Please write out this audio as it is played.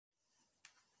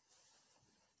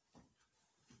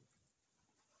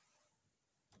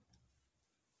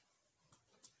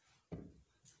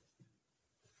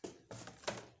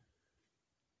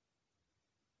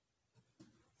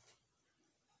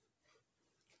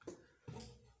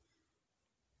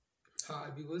Hi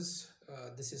viewers,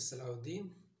 this is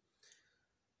Salahuddin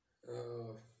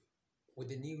uh,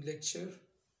 with a new lecture,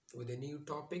 with a new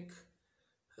topic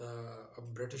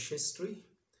of British history.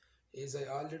 As I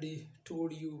already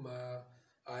told you,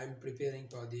 I am preparing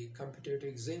for the competitive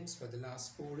exams for the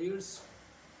last 4 years.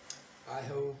 I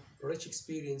have rich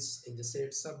experience in the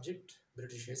said subject,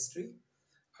 British history.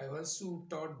 I also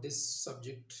taught this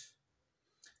subject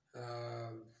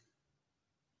uh,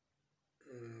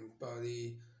 for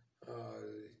the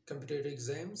competitive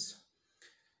exams.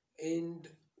 And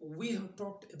we have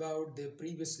talked about the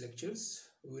previous lectures.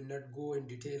 We will not go in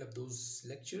detail of those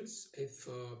lectures.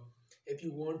 If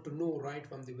you want to know right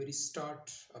from the very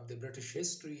start of the British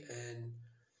history, and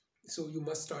so you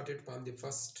must start it from the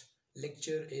first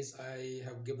lecture as I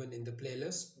have given in the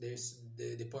playlist. There's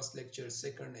the first lecture,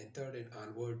 second and third and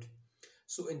onward.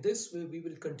 So in this way, we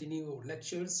will continue our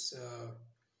lectures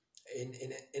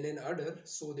in an order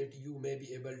so that you may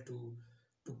be able to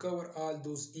cover all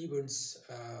those events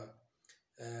uh,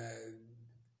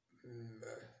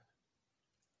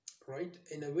 right,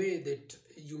 in a way that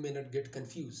you may not get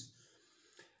confused.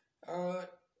 Uh,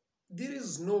 there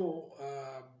is no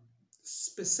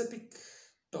specific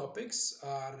topics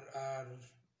or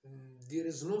there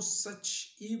is no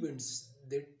such events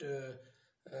that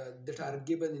are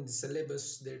given in the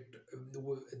syllabus that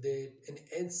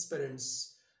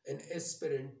an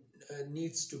aspirant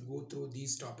needs to go through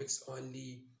these topics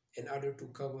only in order to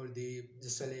cover the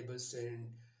syllabus, and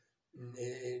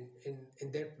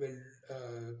that will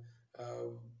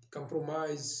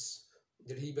compromise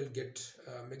that he will get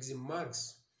maximum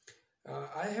marks.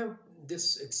 I have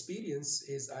this experience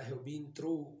as I have been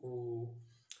through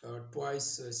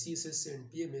twice CSS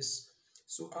and PMS,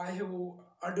 so I have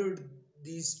ordered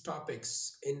these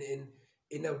topics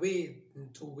in a way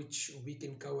through which we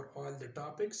can cover all the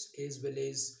topics, as well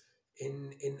as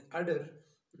in order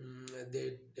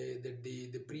that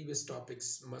the previous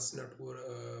topics must not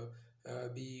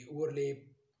be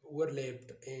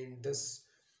overlapped, and thus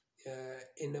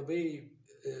in a way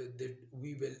that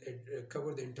we will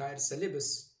cover the entire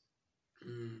syllabus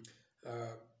um,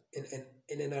 uh,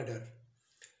 in another.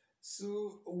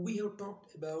 So we have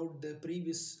talked about the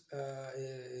previous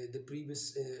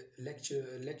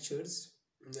lectures,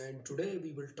 and today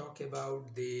we will talk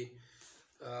about the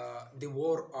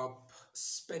War of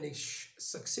Spanish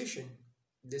Succession.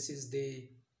 This is the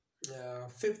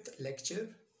fifth lecture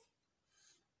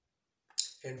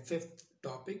and fifth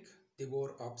topic, the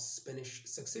War of Spanish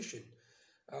Succession.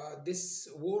 This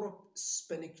War of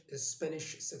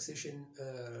Spanish Succession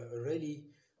really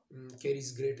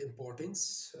carries great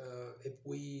importance. If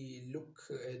we look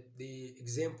at the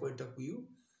exam point of view,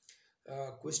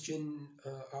 question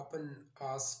often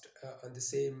asked on the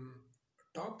same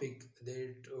topic,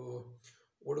 that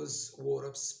what was War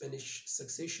of Spanish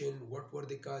Succession, what were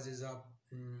the causes of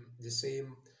the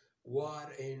same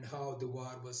war, and how the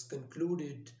war was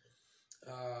concluded.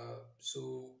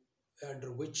 So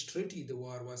under which treaty the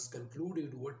war was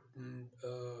concluded, what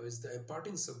is the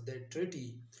importance of that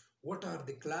treaty, what are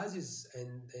the clauses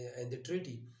and the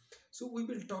treaty. So we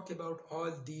will talk about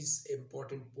all these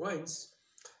important points.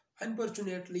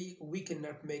 Unfortunately, we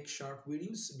cannot make short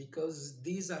videos because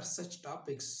these are such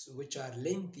topics which are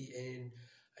lengthy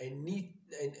and need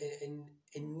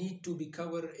and need to be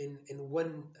covered in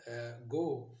one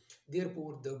go.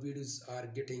 Therefore, the videos are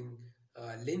getting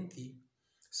lengthy.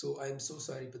 So I'm so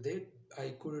sorry for that.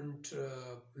 I couldn't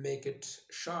make it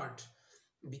short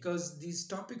because these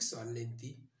topics are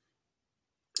lengthy.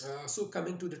 So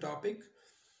coming to the topic,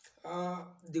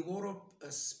 the War of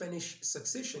Spanish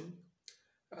Succession,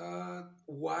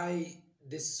 why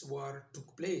this war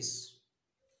took place.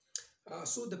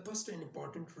 So the first and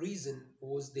important reason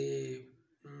was the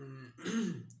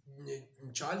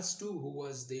Charles II, who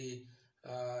was the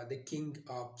king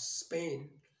of Spain,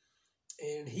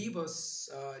 and he was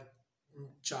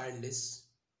childless.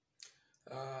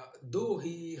 Though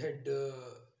he had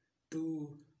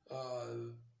two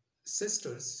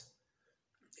sisters,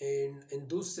 and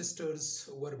those sisters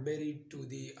were married to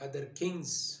the other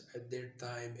kings at that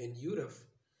time in Europe.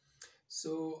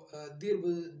 So there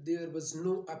was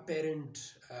no apparent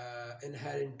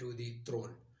inherent to the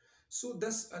throne. So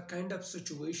thus a kind of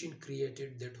situation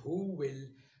created that who will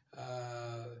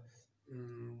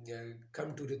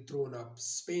come to the throne of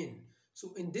Spain.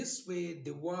 So in this way,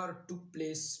 the war took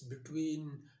place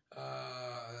between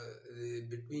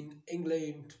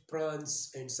England,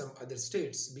 France, and some other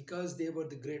states, because they were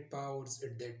the great powers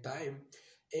at that time,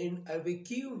 and a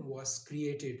vacuum was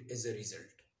created as a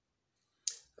result.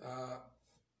 Uh,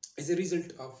 as a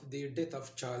result of the death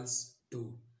of Charles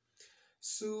II.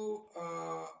 So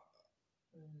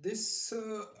This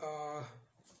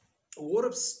War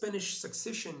of Spanish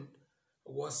Succession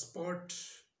was fought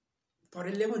for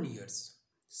 11 years.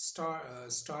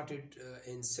 Started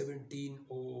in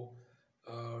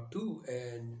 1702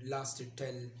 and lasted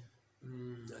till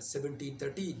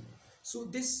 1713. So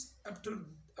this after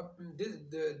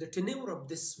the tenure of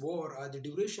this war, the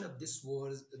duration of this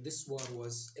war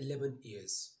was 11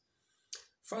 years.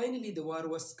 Finally, the war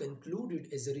was concluded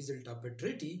as a result of a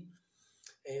treaty,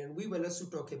 and we will also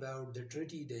talk about the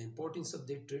treaty, the importance of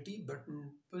the treaty. But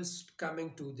first,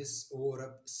 coming to this War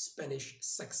of Spanish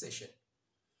Succession.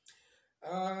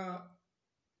 Uh,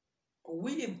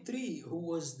 William III, who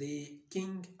was the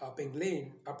King of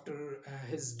England after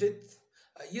his death,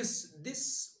 yes,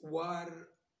 this war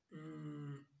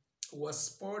mm, was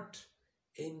fought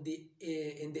in the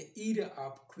era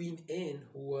of Queen Anne,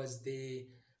 who was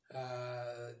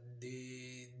uh,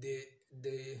 the the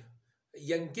the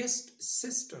youngest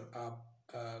sister of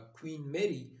Queen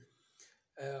Mary,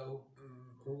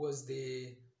 who was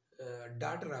the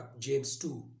daughter of James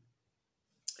II,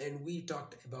 and we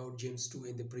talked about James II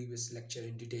in the previous lecture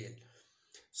in detail.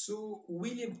 So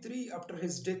William III, after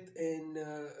his death in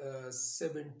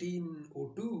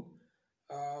 1702,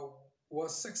 uh,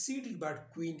 was succeeded by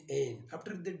Queen Anne.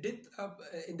 After the death of,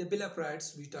 in the Bill of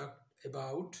Rights, we talked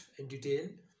about in detail.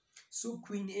 So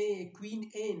Queen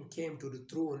Anne came to the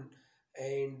throne,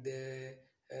 and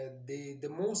the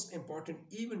most important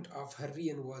event of her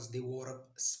reign was the War of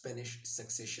Spanish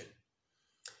Succession.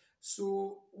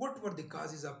 So, what were the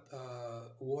causes of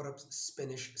War of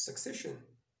Spanish Succession?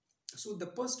 So, the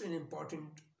first and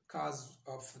important cause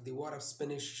of the War of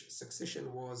Spanish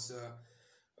Succession was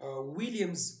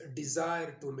William's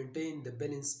desire to maintain the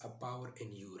balance of power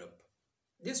in Europe.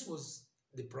 This was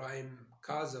the prime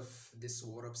cause of this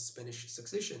War of Spanish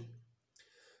Succession.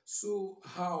 So,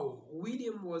 how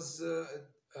William was, uh,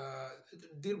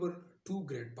 there were two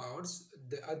great powers.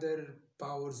 The other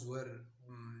powers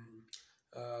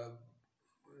uh,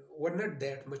 were not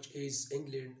that much as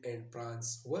England and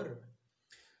France were.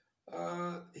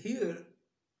 Here,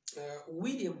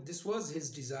 William, this was his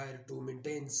desire to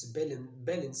maintain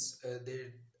balance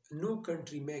that no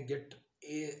country may get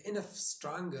enough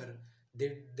stronger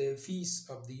that the peace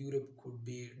of the Europe could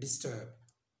be disturbed.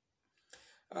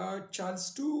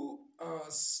 Charles II,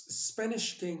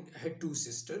 Spanish king, had two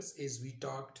sisters, as we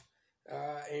talked,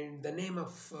 and the name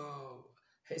of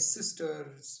his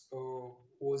sisters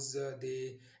was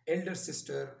the elder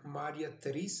sister Maria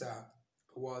Teresa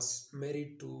was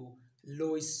married to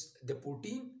Louis de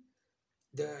Putin.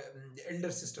 The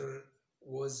elder sister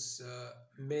was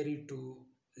married to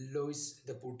Louis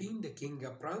de Putin, the king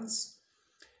of France,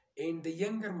 and the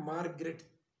younger Margaret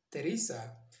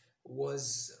Teresa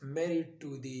was married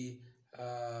to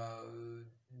uh,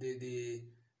 the the,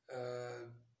 uh,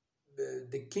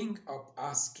 the king of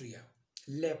Austria,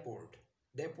 Leopold.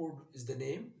 Leopold is the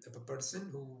name of a person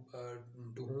who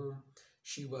to whom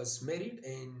she was married,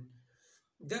 and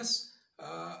thus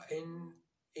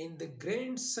in the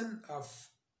grandson of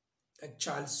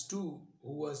Charles II,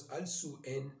 who was also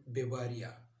in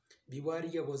Bavaria.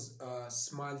 Bavaria was a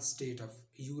small state of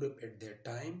Europe at that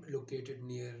time, located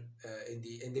near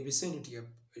in the vicinity of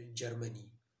Germany,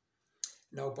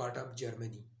 now part of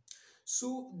Germany.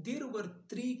 So there were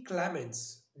three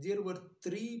claimants. There were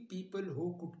three people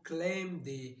who could claim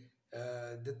the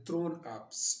throne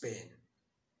of Spain.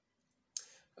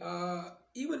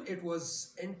 Even it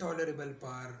was intolerable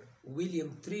for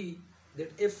William III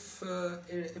that if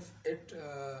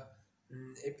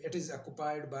it is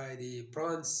occupied by the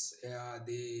France,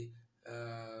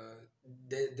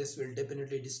 this will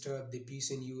definitely disturb the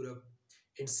peace in Europe.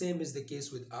 And same is the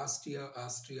case with Austria.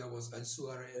 Austria was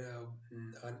also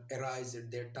an arise at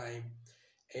that time,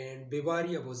 and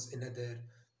Bavaria was another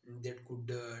that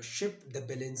could shift the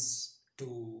balance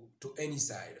to any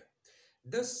side.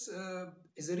 Thus,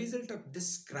 as a result of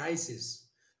this crisis,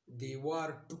 the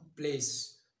war took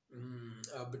place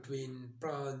between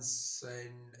France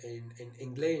and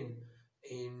England,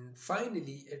 and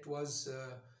finally it was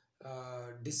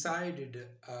decided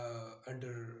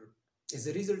under as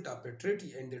a result of a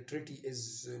treaty, and the treaty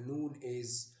is known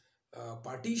as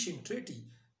Partition Treaty.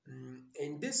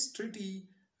 In this treaty,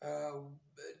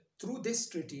 through this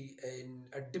treaty, and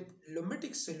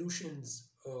diplomatic solutions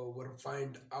were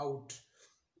found out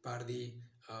by the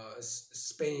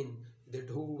Spain, that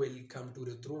who will come to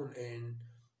the throne. And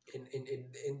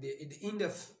in the end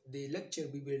of the lecture,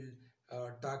 we will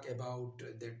talk about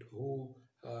that who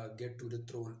get to the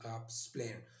throne of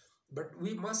Spain. But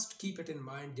we must keep it in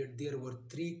mind that there were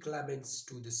three claimants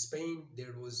to the Spain.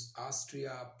 There was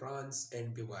Austria, France,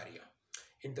 and Bavaria.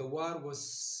 And the war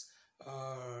was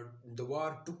the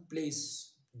war took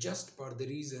place just for the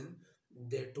reason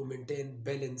that to maintain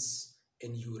balance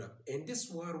in Europe. And this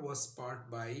war was sparked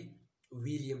by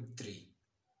William III.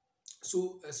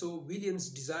 So William's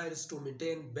desires to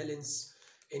maintain balance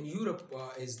in Europe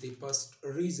is the first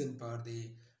reason for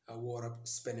the War of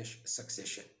Spanish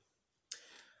Succession.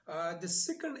 The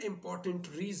second important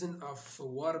reason of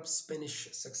War of Spanish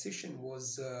Succession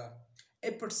was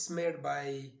efforts made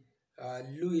by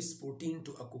Louis XIV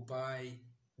to occupy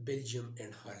Belgium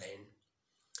and Holland.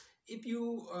 If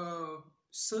you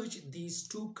search these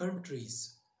two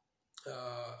countries,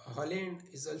 Holland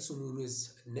is also known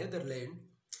as Netherlands.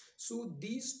 So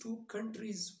these two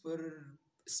countries were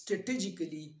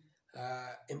strategically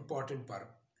important for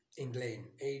England,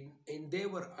 and they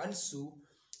were also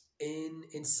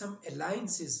in some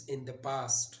alliances in the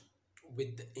past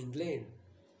with England.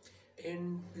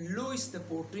 And Louis the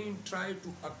XIV tried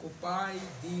to occupy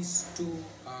these two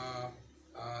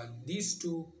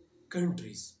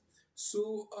countries.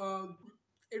 So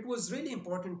it was really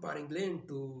important for England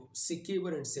to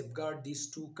secure and safeguard these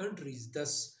two countries.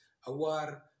 Thus, a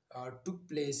war took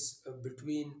place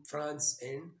between France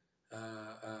and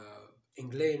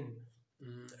England,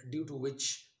 due to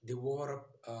which the War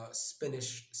of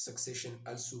Spanish Succession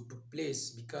also took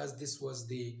place, because this was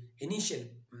the initial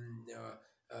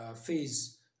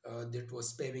phase that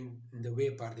was paving the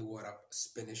way for the War of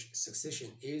Spanish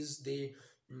Succession. Is the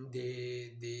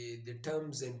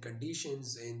terms and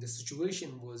conditions and the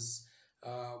situation was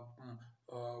uh,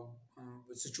 mm,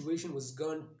 situation was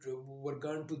gone were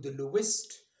gone to the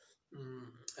lowest, mm,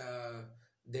 uh,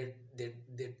 that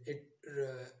it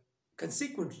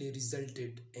consequently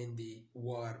resulted in the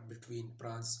war between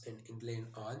France and England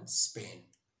on Spain.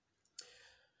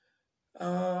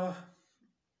 Uh,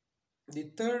 the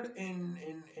third and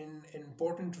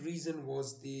important reason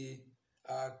was the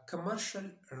commercial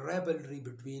rivalry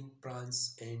between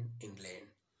France and England.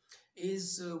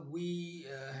 As we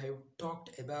have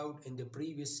talked about in the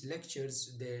previous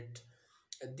lectures, that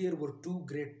there were two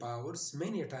great powers.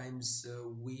 Many times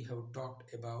we have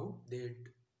talked about that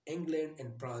England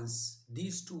and France,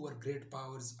 these two were great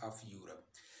powers of Europe.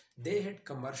 They had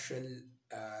commercial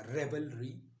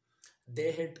rivalry.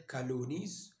 They had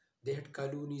colonies. They had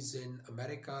colonies in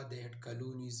America. They had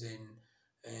colonies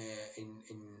uh, in,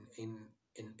 in, in,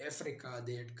 in Africa.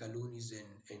 They had colonies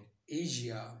in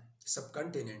Asia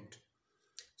subcontinent.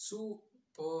 So,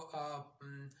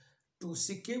 to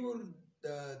secure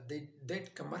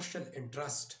that commercial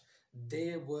interest,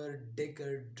 they were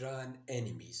dagger-drawn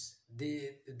enemies.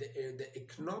 The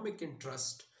economic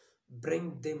interest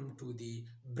bring them to the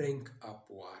brink of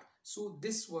war. So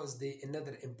this was the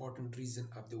another important reason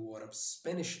of the War of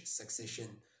Spanish Succession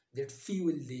that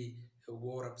fueled the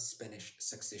War of Spanish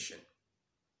Succession.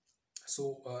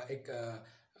 So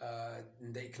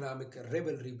the economic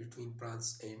rivalry between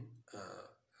France and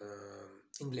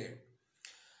England.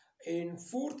 And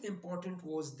fourth important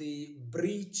was the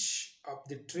breach of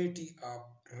the Treaty of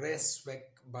Ryswick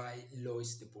by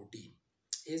Louis XIV.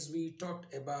 As we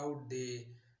talked about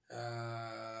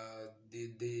uh,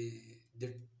 the,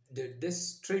 the,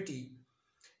 this treaty,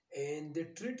 and the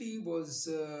treaty was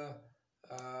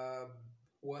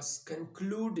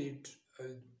concluded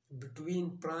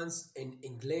between France and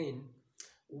England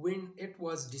when it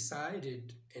was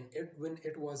decided, and when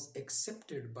it was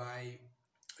accepted by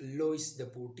Louis the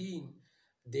XIV,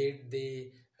 that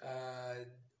the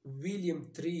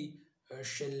William III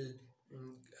shall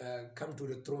come to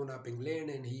the throne of England,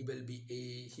 and he will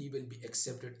be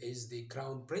accepted as the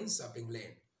crown prince of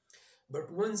England.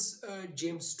 But once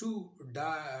James II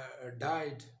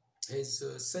died, his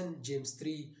son James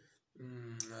III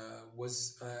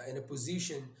was in a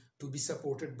position to be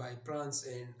supported by France,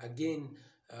 and again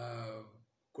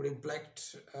could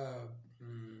inflict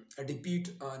a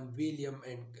defeat on William,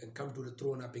 and come to the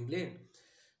throne of England.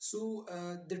 So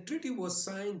the treaty was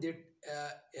signed that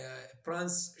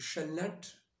France shall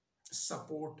not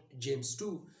support James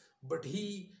II, but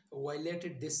he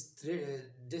violated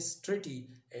this treaty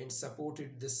and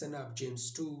supported the son of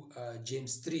James II,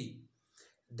 James III.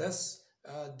 Thus,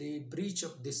 the breach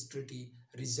of this treaty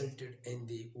resulted in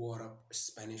the War of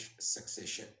Spanish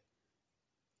Succession.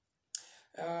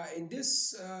 Uh, in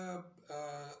this uh,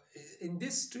 uh, in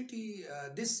this treaty,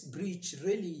 this breach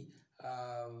really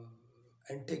uh,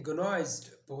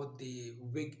 antagonized both the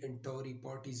Whig and Tory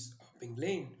parties of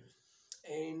England.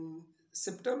 In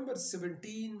September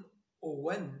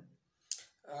 1701,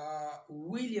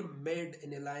 William made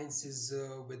an alliances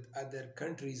with other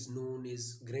countries known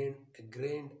as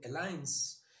Grand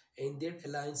Alliance, and that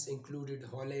alliance included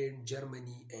Holland,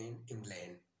 Germany, and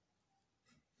England.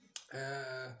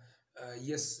 Uh,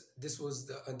 Yes, this was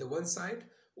the on the one side,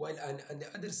 while on the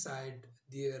other side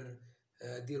there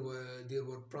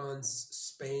were France,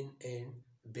 Spain, and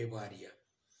Bavaria.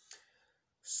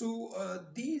 So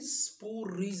these four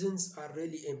reasons are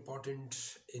really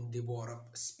important in the War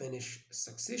of Spanish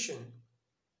Succession.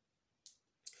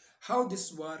 How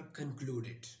this war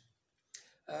concluded?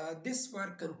 This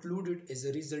war concluded as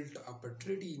a result of a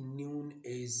treaty known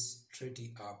as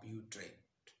Treaty of Utrecht.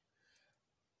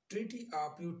 Treaty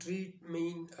of Utrecht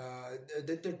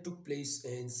that took place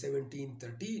in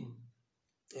 1713,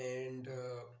 and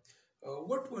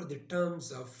what were the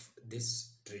terms of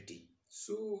this treaty?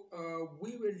 So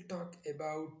we will talk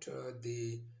about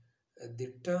the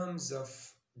terms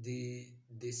of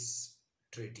this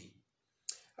treaty.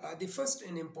 The first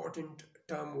and important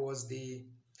term was the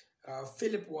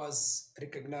Philip was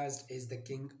recognized as the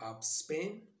king of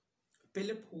Spain.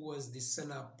 Philip, who was the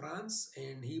son of France,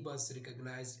 and he was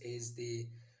recognized as the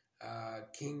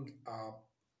king of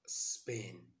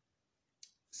Spain.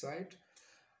 Right?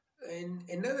 And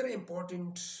another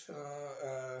important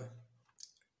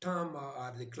term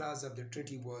or the clause of the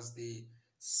treaty was the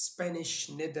Spanish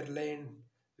Netherlands,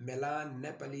 Milan,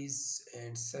 Naples,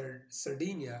 and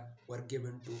Sardinia were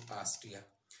given to Austria.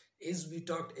 As we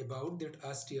talked about, that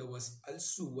Austria was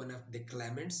also one of the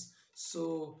claimants,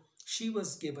 so she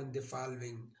was given the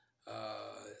following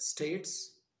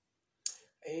states,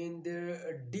 and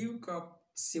the Duke of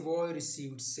Savoy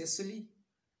received Sicily,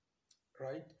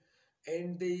 right?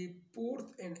 And the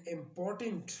fourth and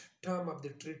important term of the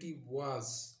treaty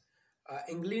was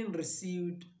England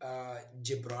received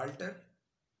Gibraltar.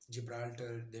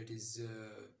 Gibraltar, that's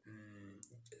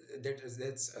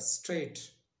a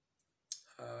strait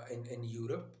in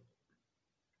Europe.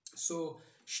 So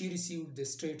she received the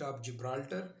Strait of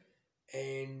Gibraltar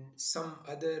and some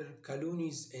other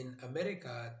colonies in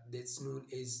America that's known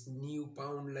as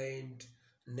Newfoundland,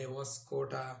 Nova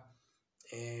Scotia,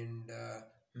 and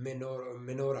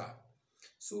Menora.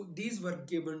 So these were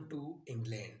given to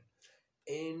England,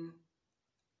 and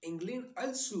England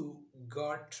also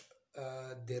got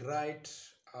the right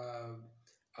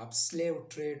of slave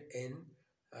trade in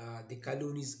the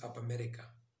colonies of America.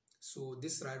 So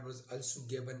this right was also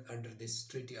given under this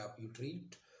Treaty of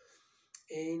Utrecht.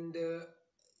 And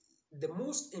the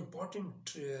most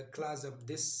important clause of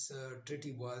this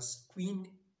treaty was Queen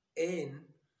Anne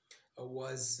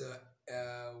was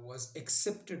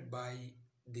accepted by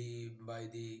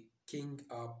the King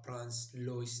of France,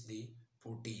 Louis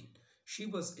XIV. She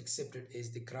was accepted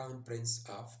as the Crown Prince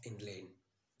of England.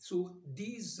 So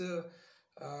these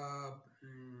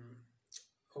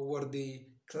were the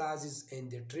clauses in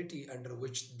the treaty under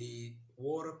which the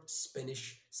War of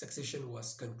Spanish Succession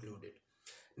was concluded.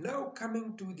 Now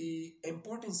coming to the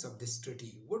importance of this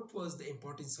treaty. What was the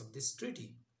importance of this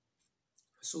treaty?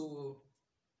 So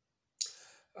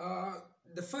uh,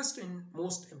 the first and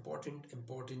most important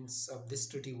importance of this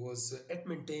treaty was it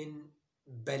maintained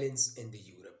balance in the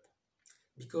Europe,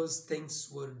 because things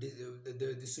were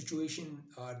the situation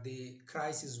or the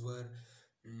crisis were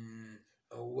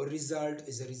resolved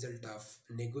as a result of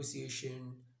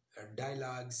negotiation,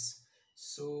 dialogues.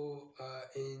 So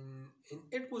in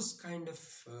it was kind of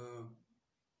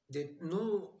that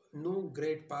no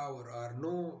great power or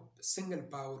no single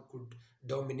power could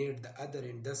dominate the other,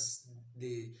 and thus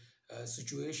the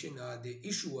situation the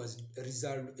issue was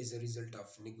resolved as a result of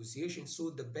negotiation. So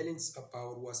the balance of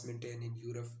power was maintained in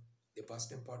Europe, the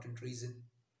first important reason.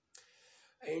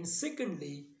 And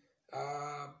secondly,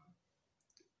 uh,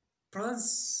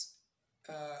 France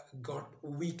got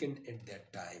weakened at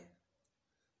that time,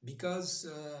 because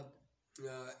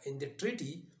in the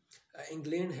treaty,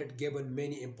 England had given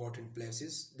many important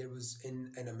places. There was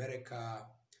in America,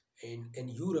 in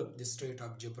Europe, the Strait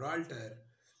of Gibraltar,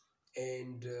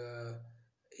 and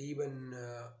even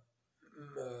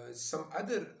some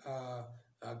other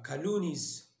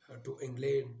colonies to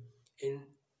England.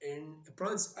 And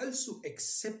France also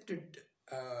accepted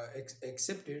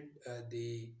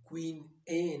the Queen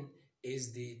Anne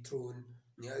as the throne,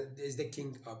 as the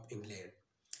king of England.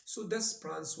 So thus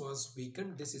France was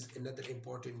weakened. This is another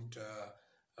important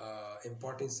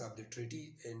importance of the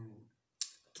treaty, and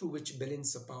through which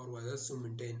balance of power was also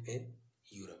maintained in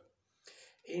Europe.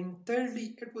 And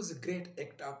thirdly, it was a great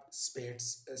act of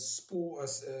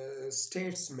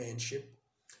statesmanship.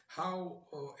 How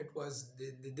it was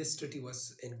this treaty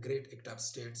was a great act of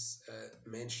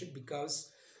statesmanship,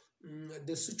 because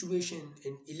the situation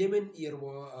in 11-year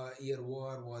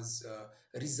war was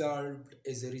resolved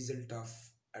as a result of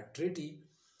a treaty,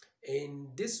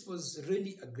 and this was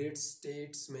really a great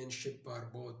statesmanship for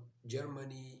both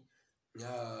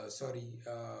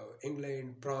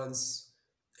England, France,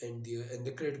 and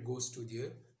the credit goes to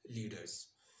their leaders.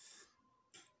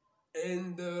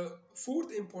 And the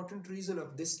fourth important reason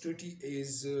of this treaty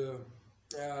is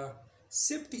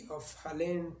safety of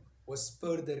Holland was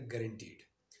further guaranteed.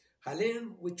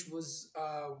 Holland, which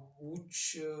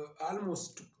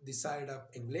almost took the side of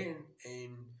England,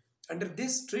 and under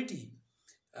this treaty,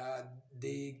 uh,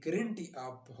 the guarantee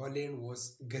of Holland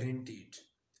was guaranteed.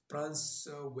 France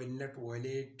will not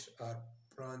violate, or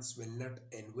France will not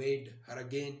invade her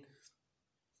again.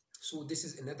 So this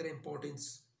is another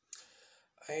importance.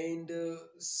 And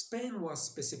Spain was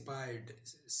specified.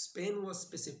 Spain was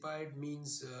specified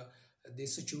means the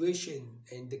situation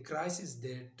and the crisis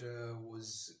that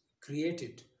was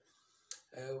created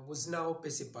was now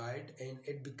pacified, and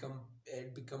it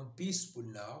become peaceful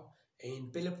now,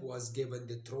 and Philip was given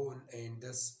the throne, and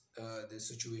thus the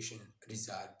situation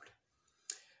resolved.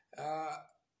 uh,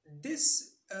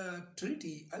 this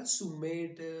treaty also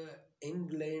made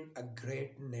England a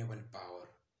great naval power.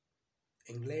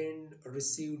 England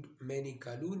received many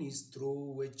colonies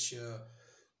through which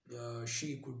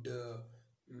she could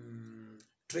mm,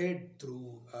 trade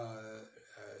through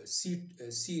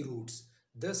sea routes.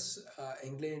 Thus,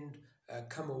 England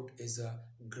come out as a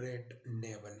great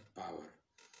naval power.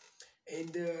 And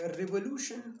the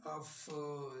revolution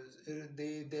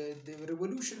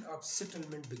of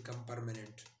settlement become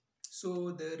permanent.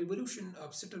 So the revolution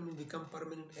of settlement become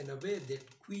permanent in a way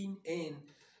that Queen Anne,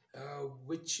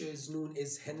 which is known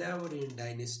as Hanoverian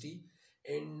dynasty,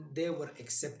 and they were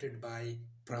accepted by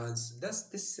France. Thus,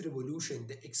 this revolution,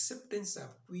 the acceptance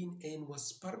of Queen Anne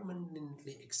was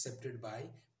permanently accepted by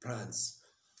France.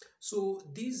 So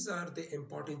these are the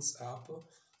importance of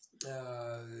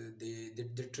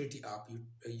the treaty of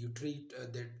Utrecht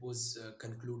that was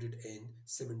concluded in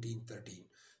 1713.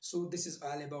 So this is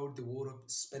all about the War of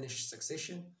Spanish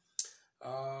Succession.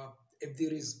 Uh, if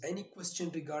there is any question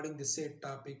regarding the said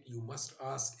topic, you must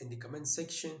ask in the comment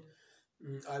section.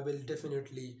 I will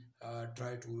definitely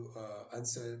try to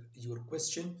answer your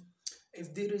question.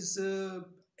 If there is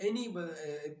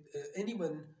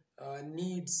anyone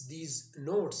needs these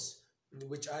notes,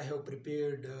 which I have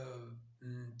prepared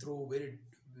through very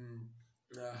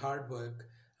hard work,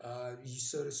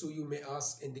 so you may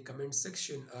ask in the comment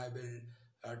section. I will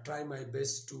try my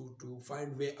best to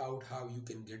find way out how you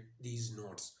can get these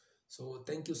notes. So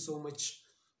thank you so much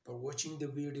for watching the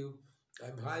video.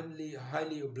 I'm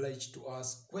highly obliged to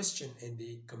ask question in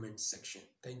the comment section.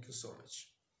 Thank you so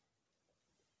much.